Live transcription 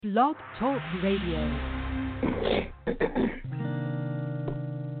Blog Talk Radio.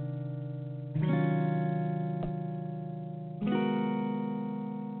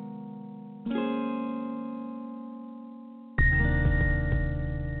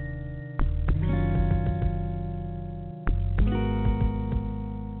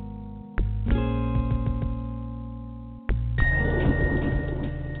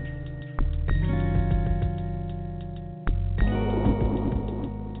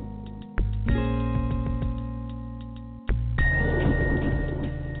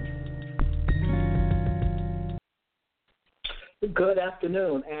 Good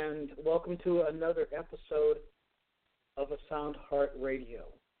afternoon, and welcome to another episode of A Sound Heart Radio.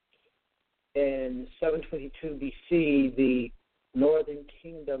 In 722 BC, the northern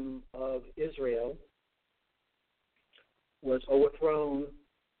kingdom of Israel was overthrown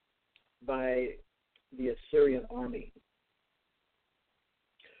by the Assyrian army.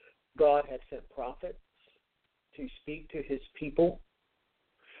 God had sent prophets to speak to his people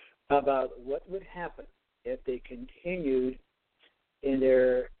about what would happen if they continued in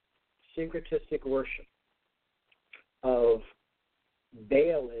their syncretistic worship of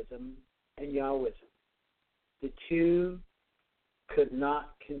Baalism and Yahwism. The two could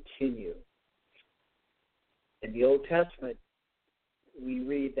not continue. In the Old Testament, we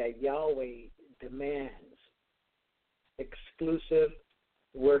read that Yahweh demands exclusive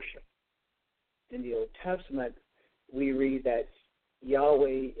worship. In the Old Testament, we read that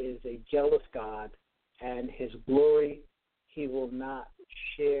Yahweh is a jealous God, and his glory he will not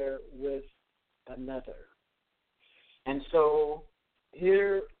share with another. And so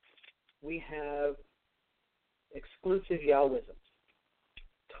here we have exclusive Yahwism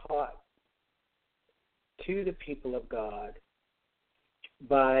taught to the people of God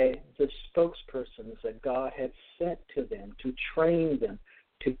by the spokespersons that God had sent to them to train them,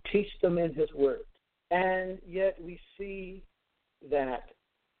 to teach them in his word. And yet we see that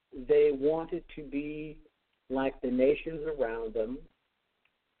they wanted to be like the nations around them.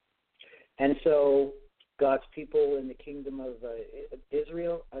 And so God's people in the kingdom of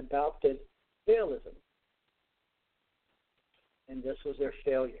Israel adopted Baalism. And this was their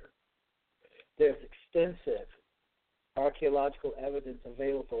failure. There's extensive archaeological evidence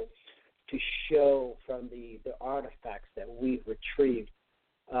available to show from the artifacts that we've retrieved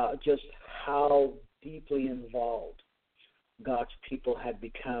just how deeply involved God's people had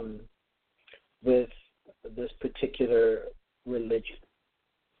become with this particular religion.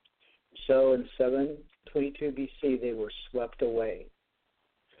 So in 722 BC, they were swept away.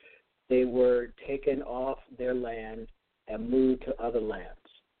 They were taken off their land and moved to other lands.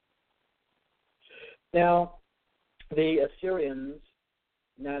 Now, the Assyrians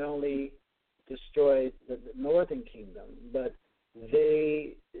not only destroyed the northern kingdom, but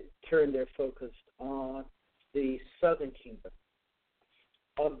they turned their focus on the southern kingdom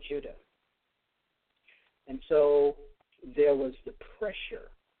of Judah. And so there was the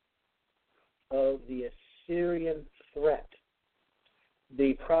pressure of the Assyrian threat.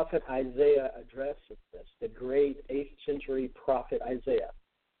 The prophet Isaiah addresses this, the great 8th century prophet Isaiah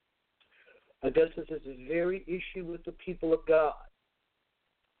addresses this very issue with the people of God.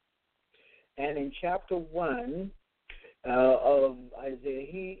 And in chapter 1 of Isaiah,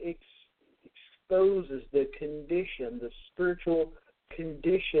 he exposes the condition, the spiritual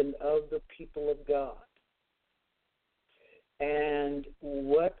condition of the people of God, and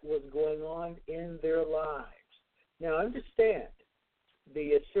what was going on in their lives. Now, understand,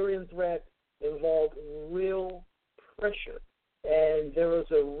 the Assyrian threat involved real pressure, and there was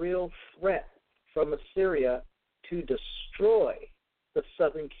a real threat from Assyria to destroy the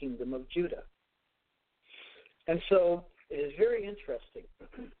southern kingdom of Judah. And so it is very interesting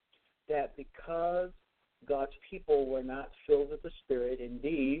that because God's people were not filled with the Spirit,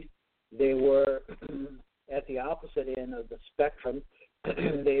 indeed, they were at the opposite end of the spectrum.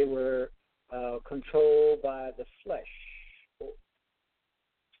 They were controlled by the flesh.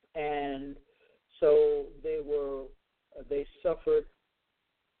 And so they suffered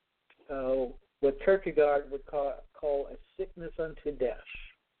what Kierkegaard would call a sickness unto death,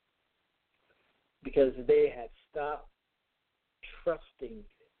 because they had stopped trusting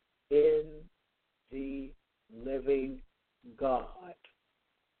in the living God.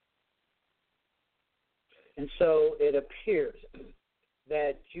 And so it appears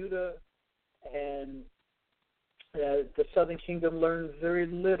that Judah and the southern kingdom learned very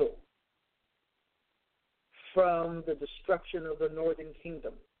little from the destruction of the northern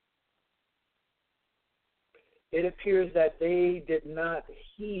kingdom. It appears that they did not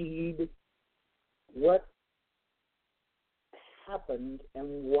heed what happened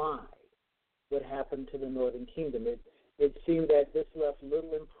and why, what happened to the northern kingdom. It seemed that this left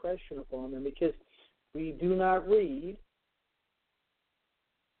little impression upon them because we do not read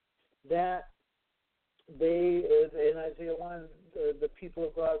that they, in Isaiah 1, the people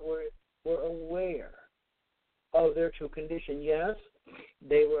of God were aware of their true condition. Yes,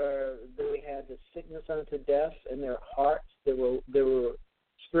 they had the sickness unto death in their hearts. They were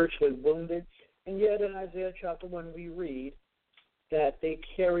spiritually wounded. And yet in Isaiah chapter 1 we read that they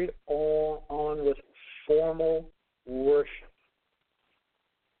carried on with formal worship.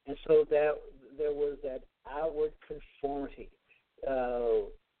 And so that there was that outward conformity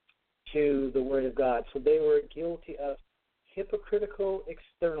to the Word of God. So they were guilty of hypocritical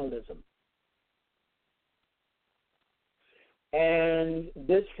externalism. And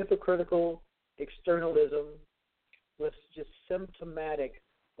this hypocritical externalism was just symptomatic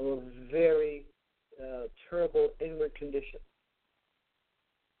of a very terrible inward condition.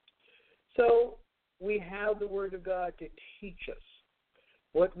 So we have the Word of God to teach us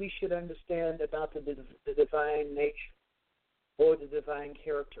what we should understand about the divine nature or the divine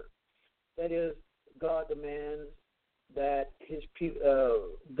character. That is, God demands that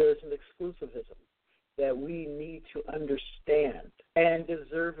there's an exclusivism that we need to understand, and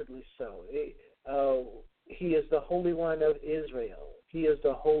deservedly so. He is the Holy One of Israel. He is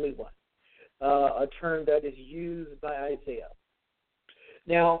the Holy One, a term that is used by Isaiah.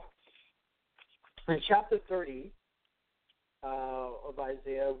 Now, in chapter 30 of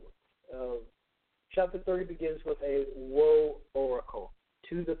Isaiah, chapter 30 begins with a woe oracle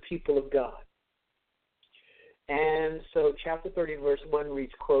to the people of God. And so chapter 30, verse 1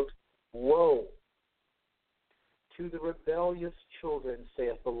 reads, quote, "Woe to the rebellious children,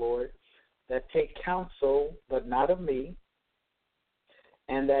 saith the Lord, that take counsel, but not of me,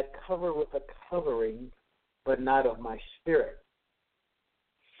 and that cover with a covering, but not of my spirit,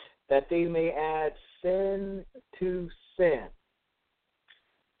 that they may add sin to sin."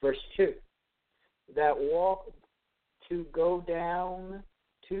 Verse 2, "that walk to go down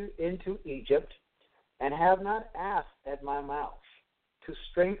into Egypt, and have not asked at my mouth, to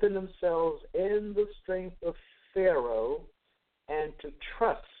strengthen themselves in the strength of Pharaoh, and to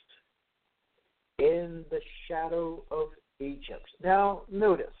trust in the shadow of Egypt." Now,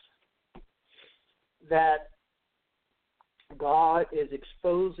 notice that God is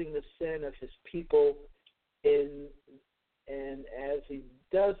exposing the sin of his people, and as he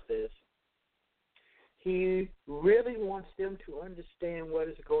does this, he really wants them to understand what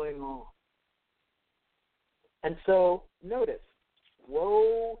is going on. And so, notice,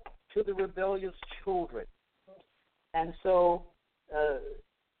 woe to the rebellious children. And so,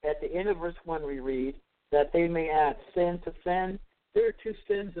 at the end of verse 1 we read that they may add sin to sin. There are two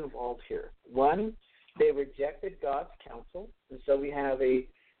sins involved here. One, they rejected God's counsel, and so we have a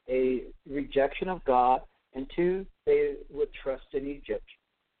rejection of God. And two, they would trust in Egypt.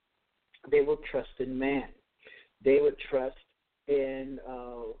 They would trust in man. They would trust in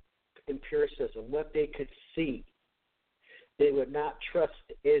empiricism, what they could see. They would not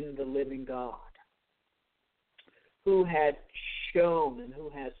trust in the living God, who had shown and who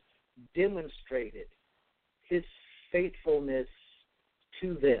has demonstrated his faithfulness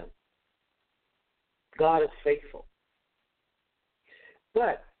to them. God is faithful.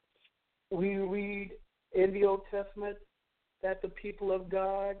 But we read in the Old Testament that the people of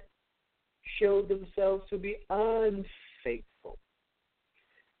God showed themselves to be unfaithful.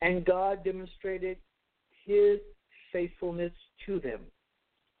 And God demonstrated his faithfulness to them.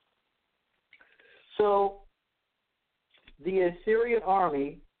 So the Assyrian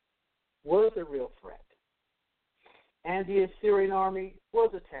army was a real threat. And the Assyrian army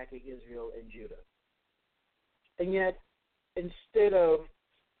was attacking Israel and Judah. And yet, instead of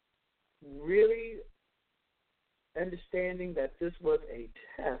really understanding that this was a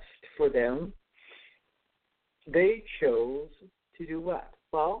test for them, they chose to do what?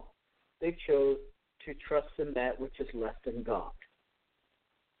 Well, they chose to trust in that which is left in God.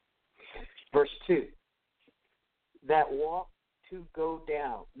 Verse 2, that walk to go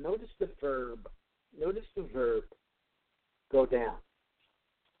down. Notice the verb. Go down.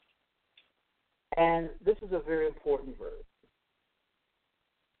 And this is a very important verb.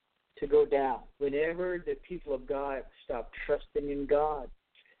 To go down. Whenever the people of God stop trusting in God,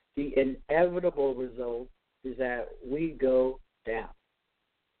 the inevitable result is that we go down.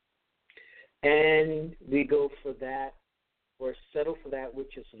 And we go for that, or settle for that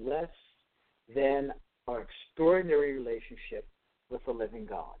which is less than our extraordinary relationship with the living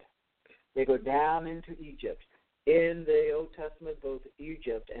God. They go down into Egypt. In the Old Testament, both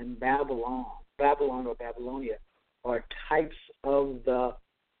Egypt and Babylon or Babylonia, or types of the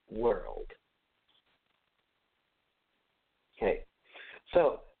world. Okay.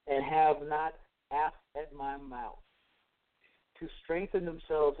 So, and have not asked at my mouth to strengthen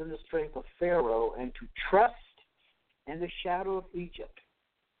themselves in the strength of Pharaoh and to trust in the shadow of Egypt.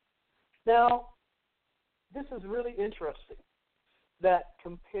 Now, this is really interesting that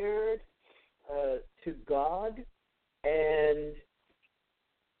compared to God and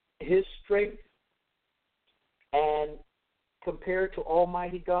his strength and compared to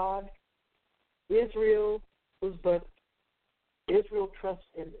Almighty God, Israel trusts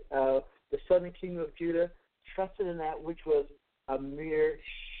in the southern kingdom of Judah, trusted in that which was a mere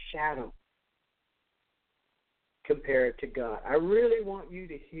shadow compared to God. I really want you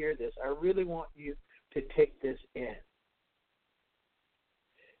to hear this. I really want you to take this in.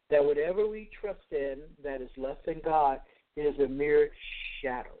 That whatever we trust in that is less than God is a mere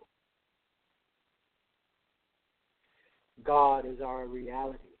shadow. God is our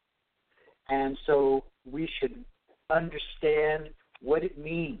reality. And so we should understand what it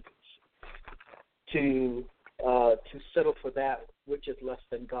means to settle for that which is less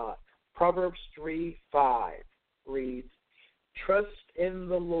than God. Proverbs 3:5 reads, "Trust in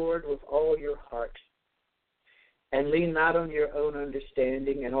the Lord with all your heart, and lean not on your own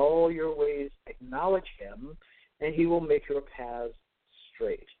understanding. In all your ways acknowledge him, and he will make your paths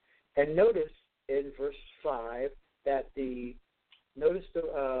straight." And notice in verse 5 that the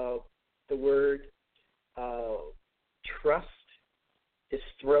word trust is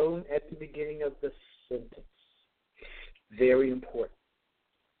thrown at the beginning of the sentence. Very important.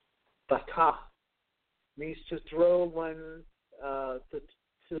 Bata means to throw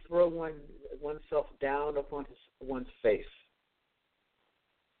oneself down upon one's face,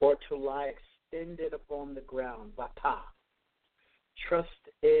 or to lie extended upon the ground. Bata. Trust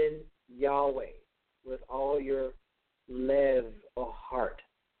in Yahweh with all your lev or heart.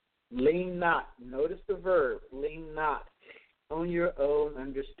 Lean not. Notice the verb. Lean not on your own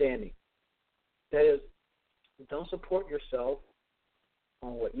understanding. That is, don't support yourself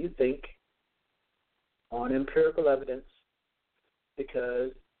on what you think, on empirical evidence,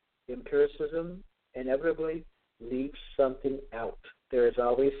 because empiricism inevitably leaves something out. There is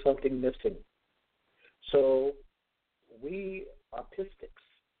always something missing. So we are pistics.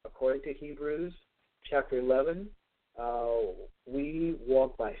 According to Hebrews chapter 11, we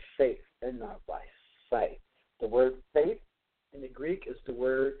walk by faith and not by sight. The word faith in the Greek is the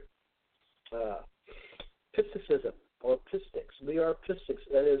word pisticism or pistics. We are pistics.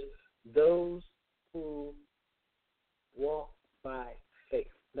 That is, those who walk by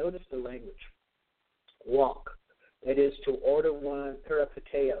faith. Notice the language. Walk. That is to order one,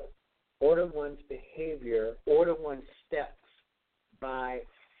 peripateo, order one's behavior, order one's steps by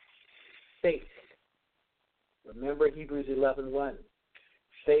faith. Remember Hebrews 11:1.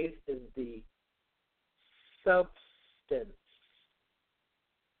 Faith is the substance.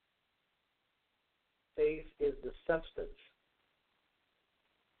 Faith is the substance.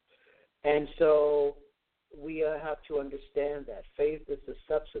 And so we have to understand that faith is the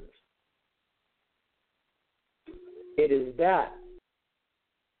substance. It is that,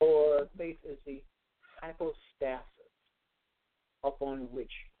 or faith is the hypostasis upon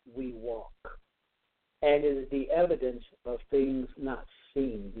which we walk. And it is the evidence of things not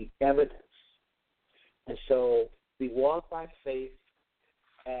seen, the evidence. And so we walk by faith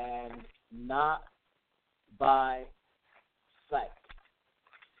and not by sight.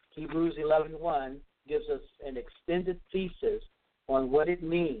 Hebrews 11:1 gives us an extended thesis on what it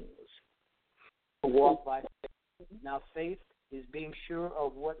means to walk by faith. Now, faith is being sure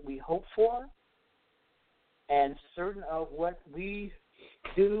of what we hope for and certain of what we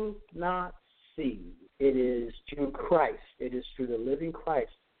do not see. It is through Christ. It is through the living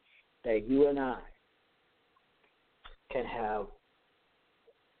Christ that you and I can have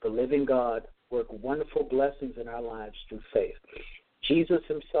the living God work wonderful blessings in our lives through faith. Jesus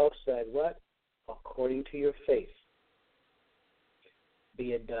himself said, what? According to your faith,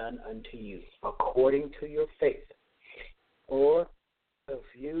 be it done unto you. According to your faith. Or if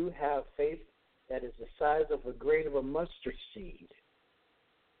you have faith that is the size of a grain of a mustard seed,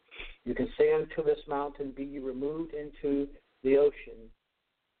 you can say unto this mountain, be you removed into the ocean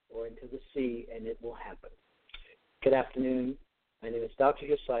or into the sea, and it will happen. Good afternoon. My name is Dr.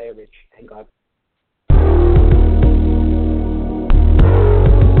 Josiah Rich, and God